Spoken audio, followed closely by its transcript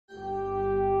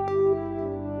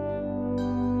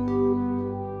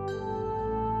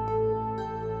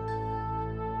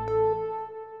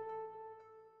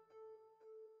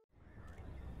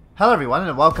Hello everyone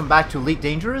and welcome back to Elite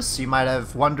Dangerous. You might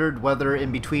have wondered whether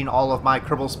in between all of my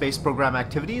Kerbal Space Program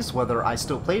activities, whether I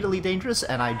still played Elite Dangerous,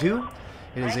 and I do.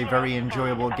 It is a very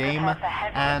enjoyable game,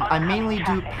 and I mainly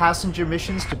do passenger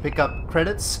missions to pick up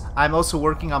credits. I'm also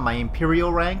working on my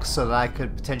Imperial rank so that I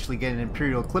could potentially get an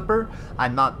Imperial Clipper.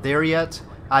 I'm not there yet.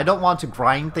 I don't want to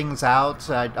grind things out,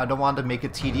 I don't want to make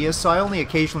it tedious, so I only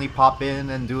occasionally pop in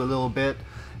and do a little bit.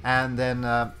 And then,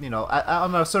 you know,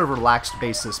 on a sort of relaxed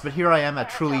basis. But here I am at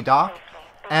Truly Dock,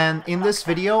 and in this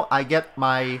video I get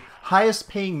my highest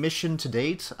paying mission to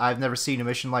date. I've never seen a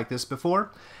mission like this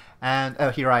before. And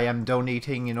here I am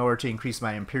donating in order to increase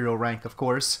my Imperial rank, of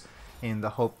course, in the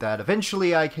hope that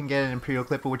eventually I can get an Imperial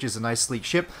Clipper, which is a nice sleek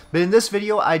ship. But in this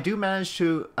video I do manage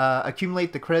to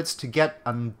accumulate the credits to get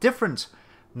a different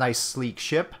nice sleek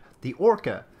ship, the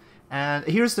Orca. And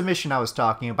here's the mission I was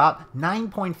talking about,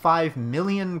 9.5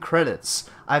 million credits.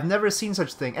 I've never seen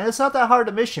such a thing, and it's not that hard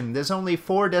a mission. There's only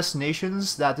 4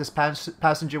 destinations that this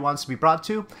passenger wants to be brought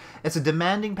to. It's a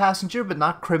demanding passenger, but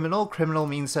not criminal. Criminal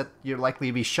means that you're likely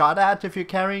to be shot at if you're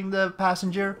carrying the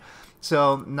passenger.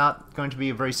 So, not going to be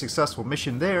a very successful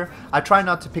mission there. I try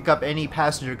not to pick up any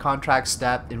passenger contracts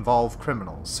that involve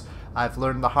criminals. I've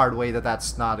learned the hard way that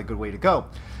that's not a good way to go.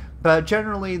 But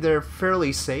generally, they're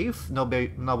fairly safe.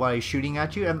 Nobody's shooting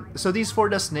at you. And so these 4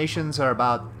 destinations are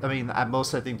about, I mean, at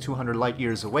most, I think 200 light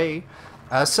years away.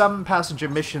 Some passenger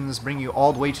missions bring you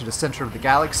all the way to the center of the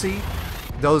galaxy.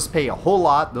 Those pay a whole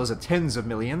lot. Those are tens of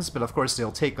millions. But of course,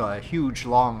 they'll take a huge,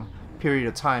 long period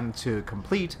of time to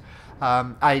complete.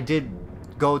 I did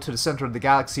go to the center of the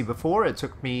galaxy before. It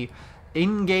took me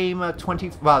in-game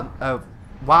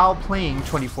while playing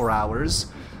 24 hours.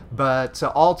 But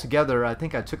altogether, I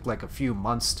think I took like a few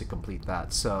months to complete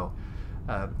that. So,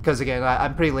 because again,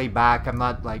 I'm pretty laid back. I'm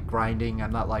not like grinding.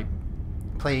 I'm not like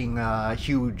playing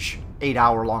huge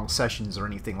 8-hour-long sessions or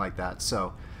anything like that.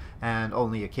 So, and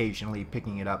only occasionally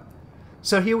picking it up.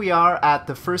 So here we are at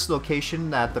the first location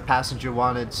that the passenger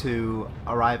wanted to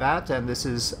arrive at, and this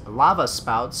is lava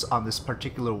spouts on this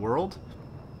particular world.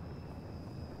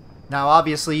 Now,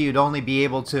 obviously, you'd only be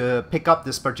able to pick up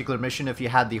this particular mission if you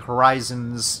had the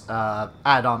Horizons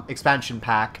add-on expansion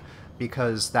pack,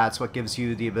 because that's what gives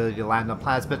you the ability to land on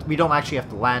planets. But we don't actually have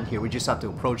to land here, we just have to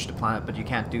approach the planet, but you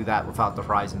can't do that without the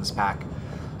Horizons pack.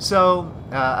 So,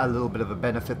 a little bit of a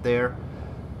benefit there.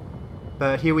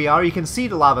 But here we are, you can see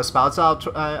the lava spouts.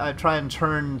 I try and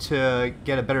turn to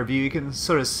get a better view. You can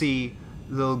sort of see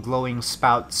little glowing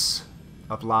spouts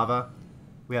of lava.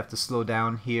 We have to slow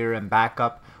down here and back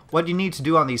up. What you need to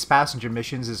do on these passenger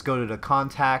missions is go to the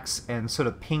contacts and sort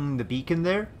of ping the beacon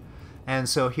there. And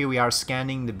so here we are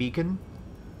scanning the beacon.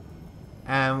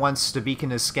 And once the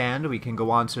beacon is scanned, we can go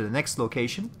on to the next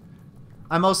location.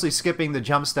 I'm mostly skipping the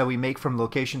jumps that we make from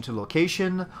location to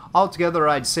location. Altogether,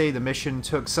 I'd say the mission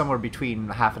took somewhere between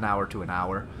half an hour to an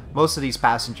hour. Most of these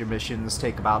passenger missions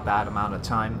take about that amount of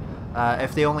time.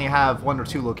 If they only have 1 or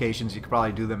 2 locations, you could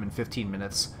probably do them in 15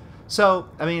 minutes. So,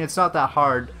 I mean, it's not that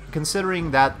hard,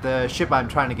 considering that the ship I'm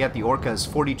trying to get, the Orca, is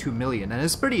 42 million, and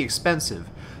it's pretty expensive.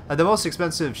 The most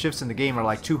expensive ships in the game are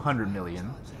like 200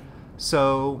 million.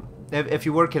 So, if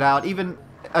you work it out, even,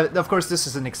 of course this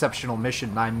is an exceptional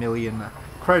mission, 9 million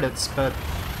credits, but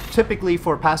typically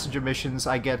for passenger missions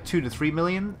I get 2 to 3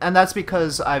 million, and that's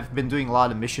because I've been doing a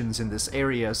lot of missions in this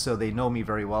area, so they know me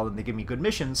very well and they give me good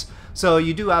missions. So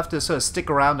you do have to sort of stick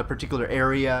around a particular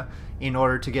area in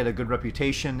order to get a good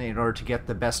reputation, in order to get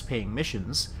the best paying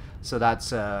missions. So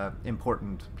that's an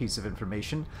important piece of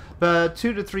information. But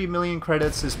 2 to 3 million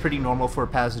credits is pretty normal for a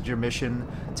passenger mission.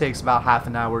 It takes about half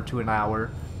an hour to an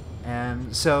hour.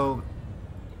 And so,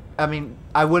 I mean,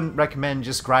 I wouldn't recommend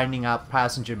just grinding out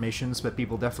passenger missions, but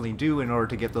people definitely do in order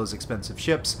to get those expensive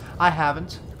ships. I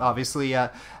haven't, obviously.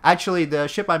 Actually, the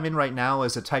ship I'm in right now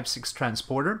is a Type 6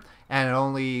 transporter, and it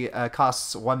only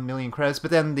costs 1 million credits,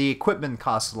 but then the equipment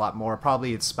costs a lot more.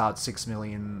 Probably it's about 6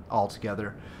 million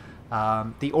altogether.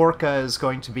 The Orca is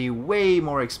going to be way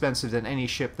more expensive than any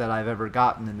ship that I've ever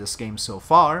gotten in this game so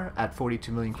far, at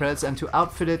 42 million credits, and to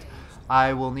outfit it,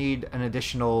 I will need an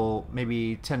additional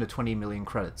maybe 10 to 20 million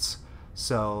credits.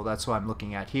 So that's what I'm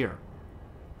looking at here.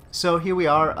 So here we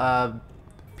are,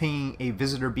 pinging a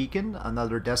visitor beacon,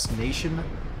 another destination,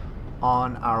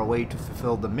 on our way to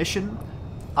fulfill the mission.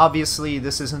 Obviously,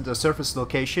 this isn't a surface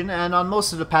location, and on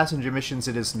most of the passenger missions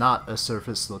it is not a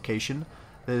surface location.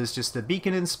 It is just a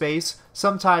beacon in space.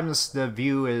 Sometimes the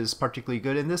view is particularly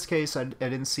good. In this case, I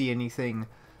didn't see anything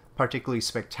particularly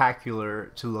spectacular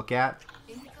to look at.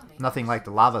 Nothing like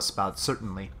the lava spout,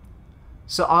 certainly.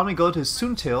 So on we go to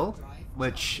Suntil,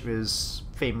 which is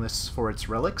famous for its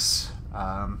relics.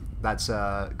 That's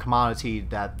a commodity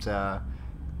that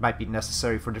might be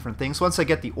necessary for different things. Once I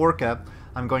get the Orca,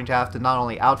 I'm going to have to not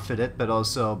only outfit it, but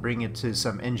also bring it to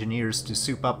some engineers to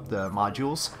soup up the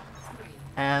modules.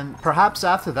 And perhaps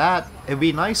after that, it'd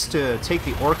be nice to take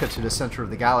the Orca to the center of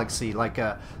the galaxy. Like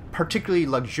a particularly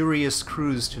luxurious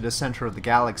cruise to the center of the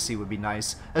galaxy would be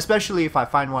nice, especially if I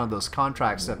find one of those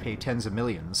contracts that pay tens of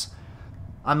millions.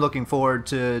 I'm looking forward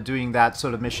to doing that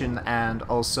sort of mission and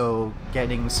also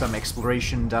getting some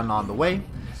exploration done on the way.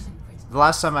 The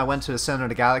last time I went to the center of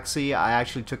the galaxy, I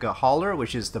actually took a hauler,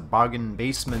 which is the bargain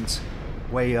basement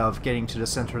way of getting to the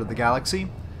center of the galaxy.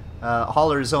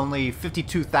 Hauler is only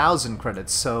 52,000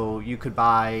 credits, so you could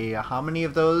buy how many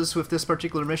of those with this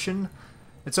particular mission?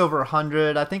 It's over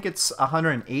 100, I think it's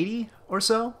 180 or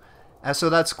so. So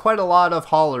that's quite a lot of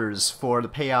haulers for the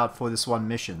payout for this one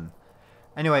mission.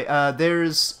 Anyway,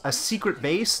 there's a secret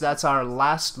base. That's our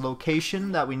last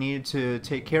location that we needed to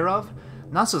take care of.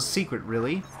 Not so secret,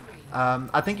 really.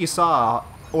 I think you saw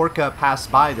Orca pass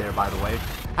by there, by the way.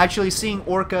 Actually, seeing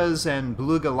Orcas and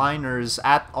Beluga liners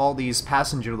at all these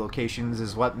passenger locations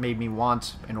is what made me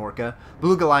want an Orca.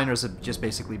 Beluga liners are just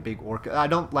basically big Orca. I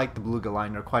don't like the Beluga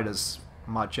liner quite as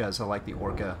much as I like the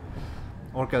Orca.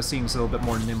 Orca seems a little bit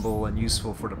more nimble and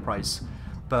useful for the price.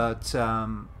 But,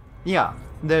 yeah,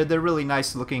 they're really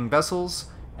nice looking vessels,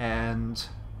 and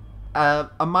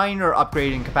a minor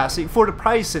upgrading capacity. For the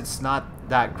price, it's not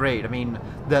that great. I mean,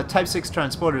 the Type 6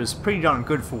 transporter is pretty darn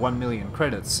good for 1 million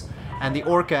credits, and the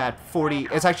Orca at 40,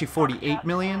 it's actually 48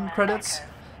 million credits,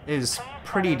 is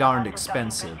pretty darned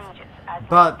expensive.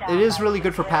 But it is really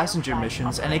good for passenger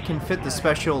missions, and it can fit the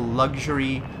special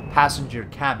luxury passenger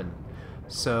cabin.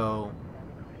 So,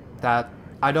 that,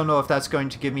 I don't know if that's going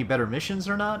to give me better missions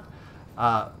or not.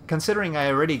 Considering I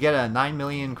already get a 9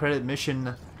 million credit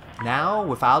mission now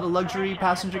without a luxury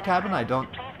passenger cabin, I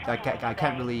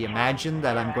can't really imagine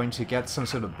that I'm going to get some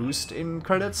sort of boost in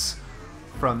credits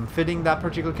from fitting that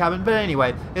particular cabin. But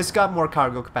anyway, it's got more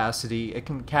cargo capacity, it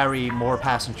can carry more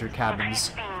passenger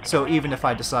cabins, so even if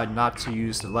I decide not to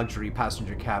use the luxury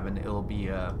passenger cabin, it'll be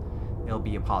a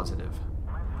positive.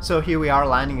 So here we are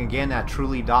landing again at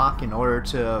Truly Dock in order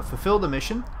to fulfill the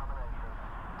mission.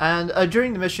 And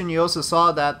during the mission, you also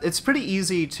saw that it's pretty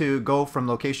easy to go from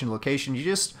location to location. You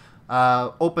just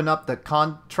open up the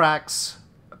contracts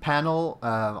panel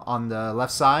on the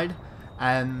left side,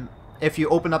 and if you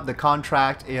open up the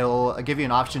contract, it'll give you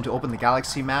an option to open the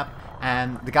galaxy map,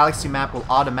 and the galaxy map will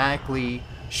automatically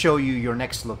show you your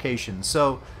next location.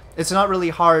 So it's not really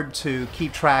hard to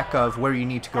keep track of where you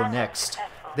need to go next.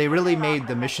 They really made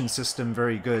the mission system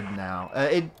very good now.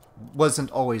 It wasn't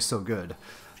always so good.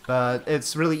 But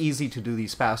it's really easy to do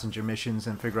these passenger missions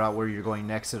and figure out where you're going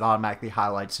next. It automatically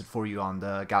highlights it for you on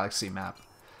the galaxy map.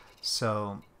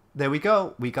 So there we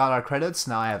go. We got our credits.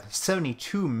 Now I have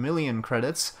 72 million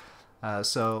credits.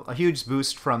 So a huge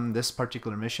boost from this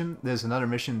particular mission. There's another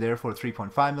mission there for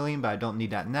 3.5 million, but I don't need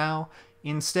that now.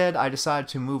 Instead, I decided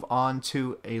to move on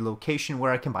to a location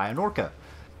where I can buy an Orca.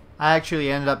 I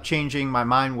actually ended up changing my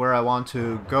mind where I want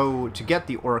to go to get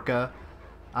the Orca.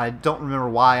 I don't remember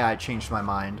why I changed my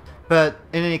mind, but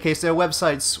in any case, there are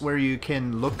websites where you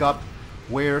can look up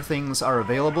where things are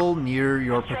available near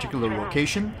your particular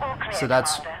location, so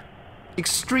that's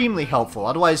extremely helpful.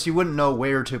 Otherwise, you wouldn't know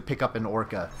where to pick up an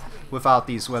Orca without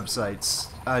these websites.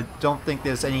 I don't think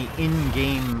there's any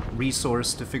in-game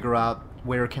resource to figure out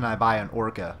where can I buy an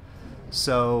Orca.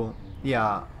 So,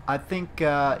 yeah, I think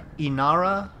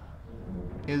Inara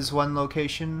is one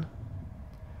location.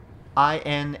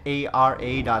 INARA.CZ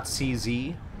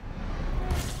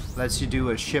lets you do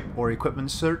a ship or equipment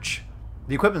search.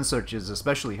 The equipment search is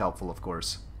especially helpful, of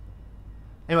course.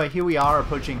 Anyway, here we are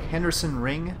approaching Henderson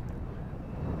Ring,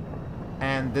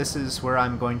 and this is where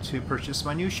I'm going to purchase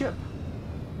my new ship.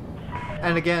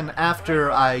 And again,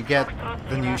 after I get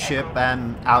the new ship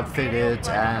and outfit it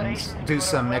and do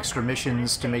some extra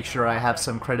missions to make sure I have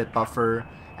some credit buffer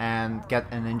and get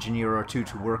an engineer or two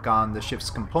to work on the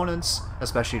ship's components,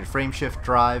 especially the frameshift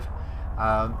drive,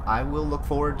 I will look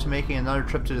forward to making another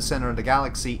trip to the center of the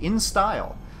galaxy in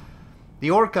style.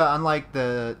 The Orca, unlike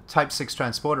the Type 6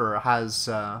 transporter, has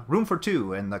room for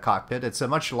two in the cockpit. It's a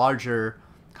much larger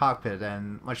cockpit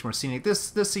and much more scenic.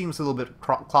 This seems a little bit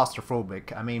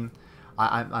claustrophobic. I mean,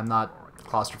 I'm not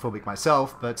claustrophobic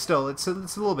myself, but still, it's a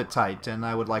little bit tight, and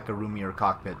I would like a roomier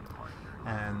cockpit.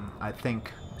 And I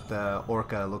think the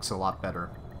Orca looks a lot better.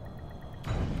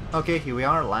 Okay, here we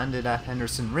are, landed at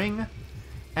Henderson Ring,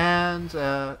 and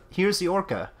here's the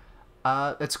Orca.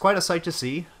 It's quite a sight to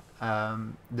see.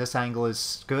 This angle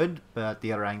is good, but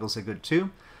the other angles are good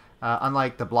too.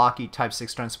 Unlike the blocky Type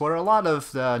 6 transporter, a lot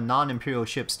of the non-Imperial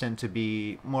ships tend to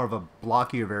be more of a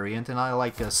blockier variant, and I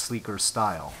like a sleeker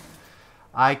style.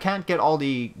 I can't get all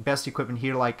the best equipment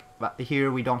here, like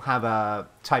here we don't have a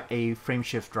Type A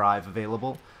frameshift drive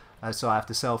available, so I have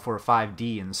to sell for a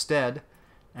 5D instead,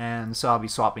 and so I'll be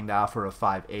swapping that out for a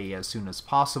 5A as soon as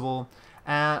possible.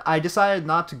 And I decided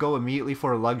not to go immediately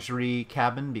for a luxury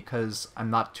cabin because I'm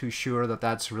not too sure that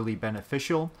that's really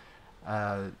beneficial.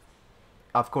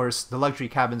 Of course, the luxury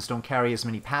cabins don't carry as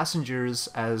many passengers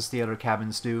as the other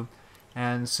cabins do,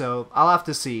 and so I'll have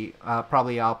to see.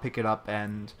 Probably I'll pick it up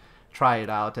and try it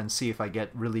out and see if I get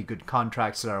really good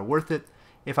contracts that are worth it.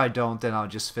 If I don't, then I'll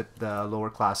just fit the lower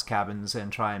class cabins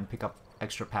and try and pick up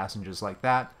extra passengers like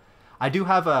that. I do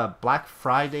have a Black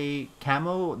Friday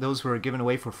camo. Those were given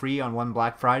away for free on one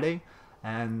Black Friday,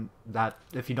 and that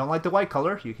if you don't like the white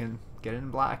color, you can get it in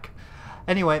black.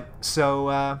 Anyway,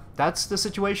 so that's the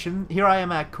situation. Here I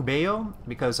am at Cubeo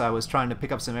because I was trying to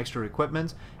pick up some extra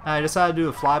equipment, and I decided to do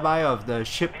a flyby of the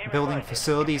shipbuilding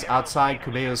facilities outside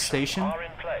Cubeo's station.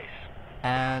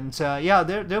 And yeah,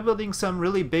 they're building some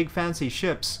really big fancy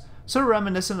ships, sort of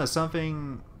reminiscent of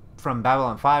something from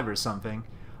Babylon 5 or something,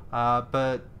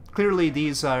 but clearly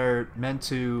these are meant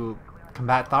to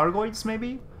combat Thargoids,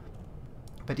 maybe?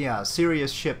 But yeah,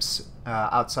 serious ships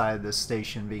outside this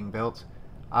station being built.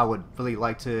 I would really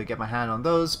like to get my hand on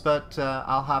those, but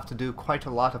I'll have to do quite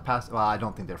a lot of well, I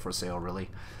don't think they're for sale,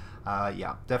 really.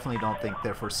 Yeah, definitely don't think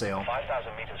they're for sale.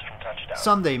 5,000 meters from touchdown.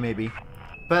 Someday, maybe.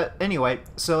 But anyway,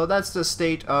 so that's the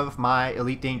state of my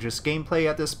Elite Dangerous gameplay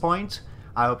at this point.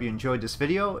 I hope you enjoyed this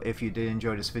video. If you did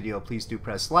enjoy this video, please do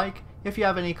press like. If you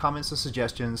have any comments or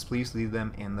suggestions, please leave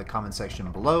them in the comment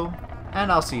section below.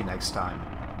 And I'll see you next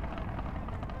time.